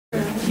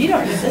You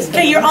don't need this.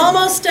 Okay, you're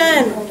almost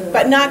done,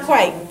 but not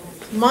quite.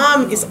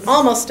 Mom is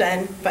almost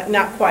done, but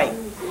not quite.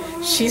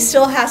 She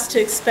still has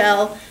to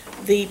expel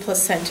the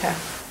placenta.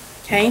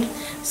 Okay,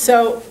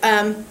 so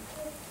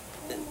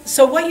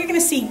what you're going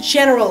to see,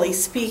 generally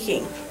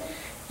speaking,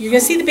 you're going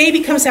to see the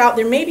baby comes out.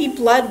 There may be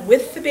blood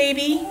with the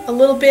baby a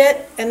little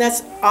bit, and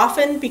that's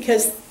often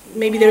because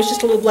maybe there's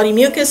just a little bloody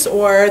mucus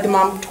or the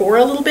mom tore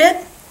a little bit.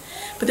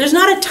 But there's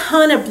not a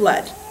ton of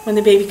blood when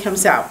the baby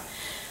comes out.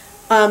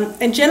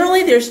 And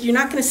generally, you're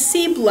not going to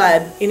see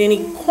blood in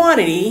any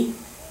quantity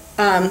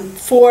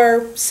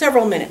for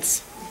several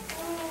minutes.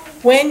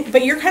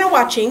 But you're kind of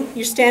watching,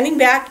 you're standing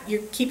back,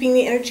 you're keeping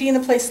the energy in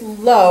the place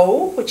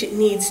low, which it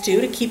needs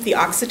to keep the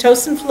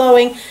oxytocin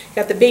flowing. You've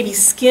got the baby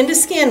skin to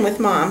skin with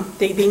mom.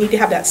 They need to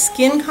have that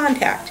skin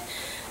contact.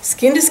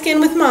 Skin to skin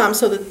with mom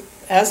so that,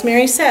 as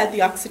Mary said, the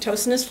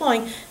oxytocin is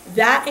flowing.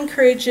 That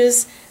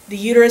encourages the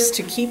uterus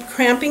to keep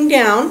cramping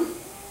down.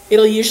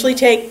 It'll usually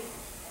take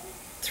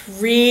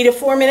 3 to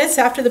 4 minutes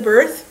after the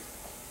birth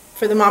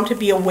for the mom to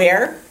be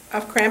aware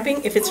of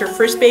cramping. If it's her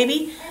first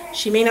baby,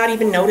 she may not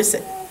even notice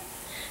it.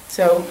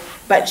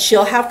 But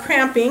she'll have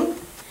cramping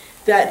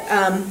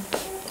that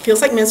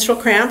feels like menstrual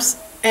cramps,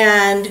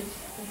 and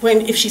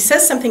if she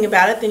says something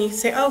about it, then you can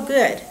say, oh,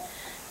 good.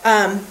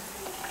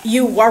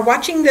 You are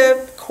watching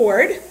the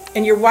cord,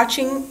 and you're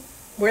watching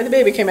where the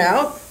baby came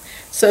out,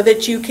 so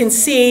that you can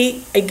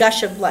see a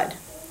gush of blood.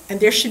 And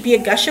there should be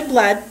a gush of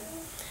blood.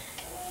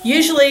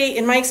 Usually,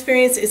 in my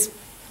experience, it's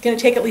going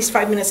to take at least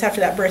 5 minutes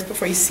after that birth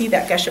before you see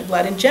that gush of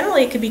blood, and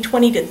generally it could be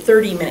 20 to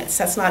 30 minutes.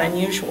 That's not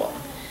unusual.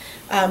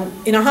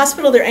 In a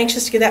hospital, they're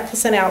anxious to get that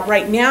placenta out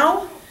right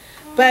now,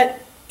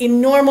 but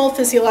in normal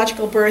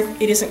physiological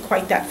birth, it isn't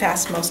quite that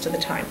fast most of the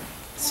time.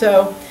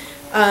 So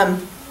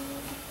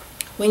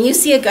when you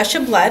see a gush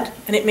of blood,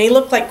 and it may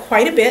look like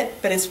quite a bit,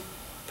 but it's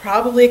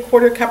probably a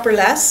quarter cup or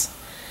less,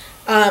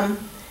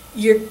 don't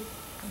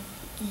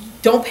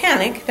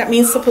panic. That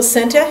means the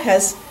placenta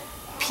has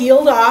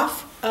peeled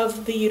off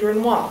of the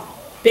uterine wall.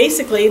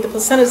 Basically, the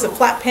placenta is a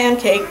flat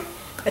pancake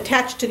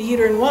attached to the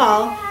uterine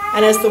wall,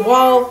 and as the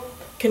wall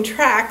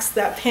contracts,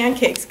 that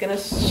pancake's going to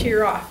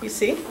shear off, you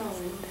see?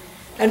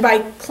 And by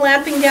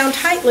clamping down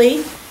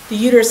tightly, the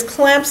uterus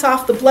clamps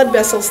off the blood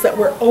vessels that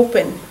were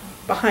open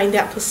behind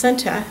that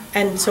placenta,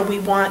 and so we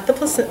want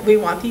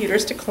the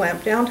uterus to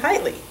clamp down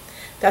tightly.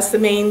 That's the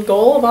main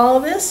goal of all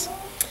of this.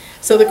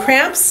 So the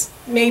cramps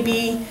may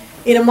be,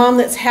 in a mom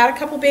that's had a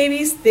couple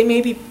babies, they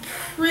may be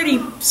pretty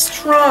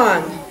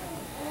strong,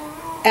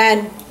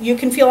 and you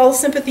can feel all the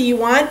sympathy you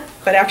want,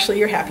 but actually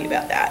you're happy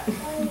about that,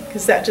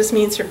 because that just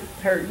means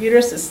her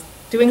uterus is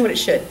doing what it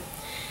should.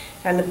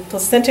 And the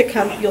placenta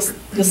you'll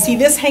see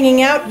this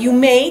hanging out. You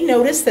may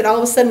notice that all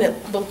of a sudden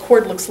the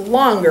cord looks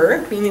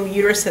longer, meaning the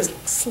uterus has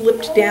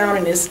slipped down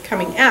and is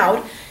coming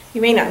out.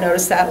 You may not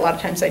notice that. A lot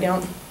of times I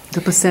don't.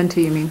 The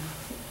placenta, you mean?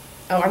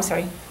 Oh, I'm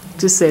sorry.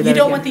 Just say that You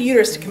don't again. want the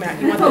uterus to come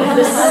out. You want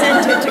the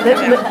placenta to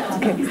come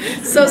out.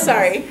 Okay. So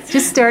sorry.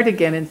 Just start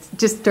again, and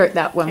just start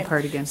that one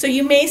part again. So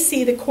you may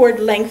see the cord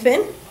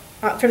lengthen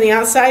from the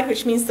outside,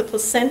 which means the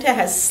placenta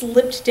has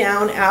slipped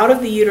down out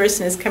of the uterus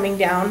and is coming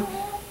down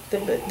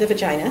the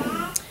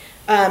vagina.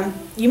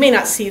 You may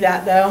not see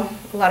that, though.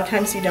 A lot of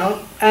times you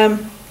don't.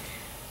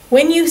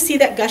 When you see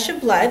that gush of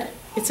blood,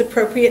 it's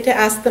appropriate to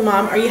ask the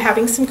mom, are you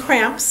having some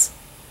cramps?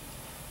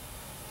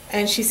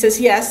 And she says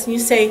yes. And you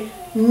say,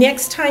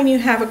 next time you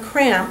have a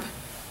cramp,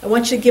 I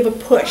want you to give a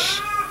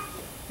push.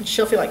 And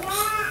she'll feel like,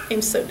 oh,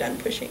 I'm so done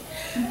pushing.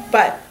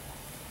 But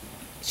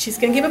she's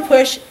going to give a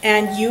push,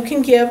 and you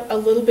can give a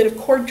little bit of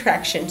cord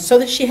traction so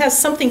that she has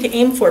something to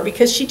aim for,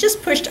 because she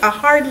just pushed a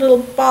hard little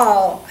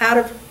ball out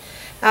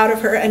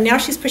of her, and now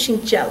she's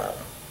pushing jello.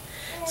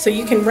 So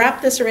you can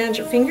wrap this around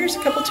your fingers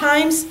a couple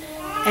times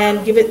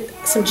and give it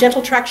some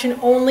gentle traction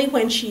only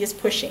when she is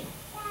pushing,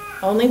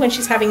 only when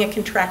she's having a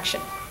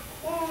contraction.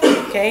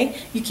 Okay?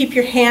 You keep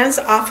your hands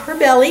off her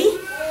belly,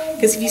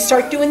 because if you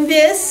start doing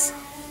this,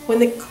 when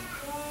the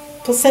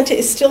placenta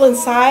is still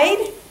inside,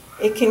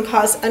 it can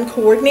cause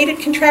uncoordinated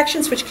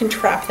contractions, which can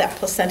trap that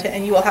placenta,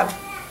 and you will have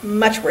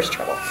much worse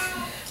trouble.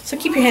 So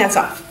keep your hands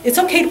off. It's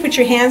okay to put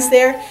your hands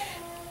there.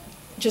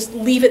 Just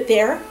leave it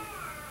there,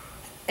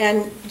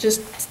 and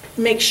just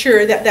make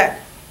sure that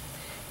that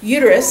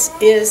uterus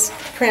is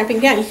cramping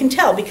down. You can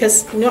tell,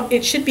 because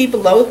it should be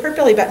below her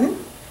belly button,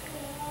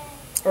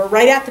 or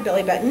right at the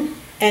belly button,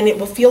 and it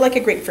will feel like a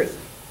grapefruit.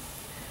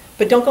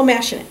 But don't go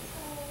mashing it.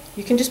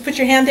 You can just put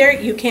your hand there.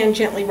 You can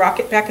gently rock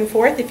it back and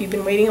forth if you've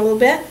been waiting a little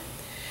bit.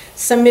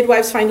 Some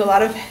midwives find a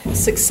lot of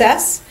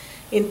success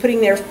in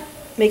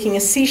making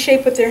a C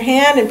shape with their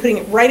hand and putting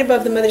it right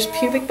above the mother's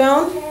pubic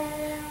bone,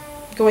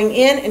 going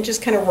in and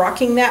just kind of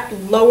rocking that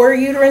lower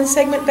uterine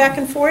segment back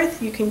and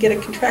forth. You can get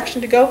a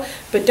contraction to go,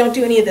 but don't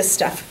do any of this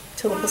stuff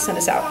till the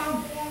placenta's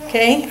out.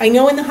 Okay? I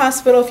know in the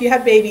hospital, if you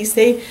had babies,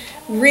 they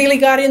really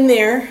got in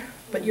there,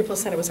 but your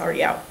placenta was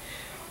already out.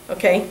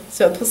 Okay?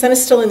 So the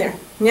placenta's still in there.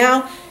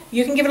 Now,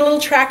 you can give it a little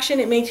traction.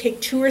 It may take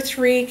 2 or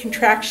 3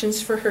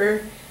 contractions for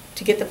her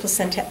to get the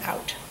placenta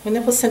out. When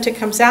the placenta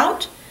comes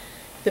out,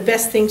 the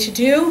best thing to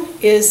do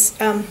is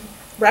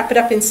wrap it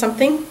up in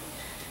something.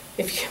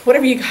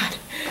 Whatever you got,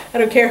 I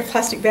don't care, a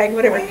plastic bag,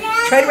 whatever.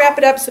 Try to wrap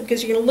it up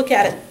because you're going to look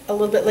at it a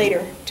little bit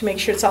later to make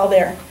sure it's all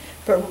there.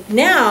 But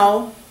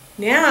now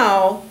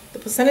the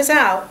placenta's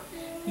out,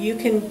 you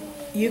can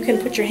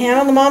put your hand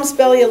on the mom's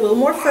belly a little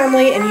more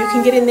firmly, and you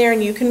can get in there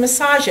and you can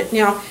massage it.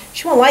 Now,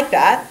 she won't like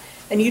that,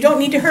 and you don't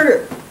need to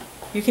hurt her.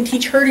 You can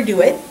teach her to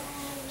do it.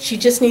 She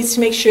just needs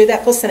to make sure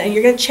that placenta, and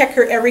you're going to check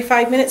her every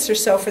 5 minutes or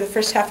so for the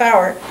first half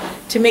hour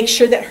to make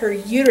sure that her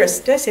uterus,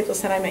 did I say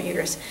placenta? I meant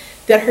uterus.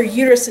 That her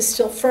uterus is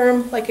still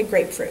firm like a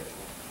grapefruit.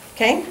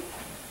 Okay?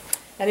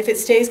 And if it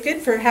stays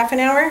good for half an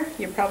hour,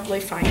 you're probably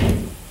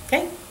fine.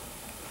 Okay?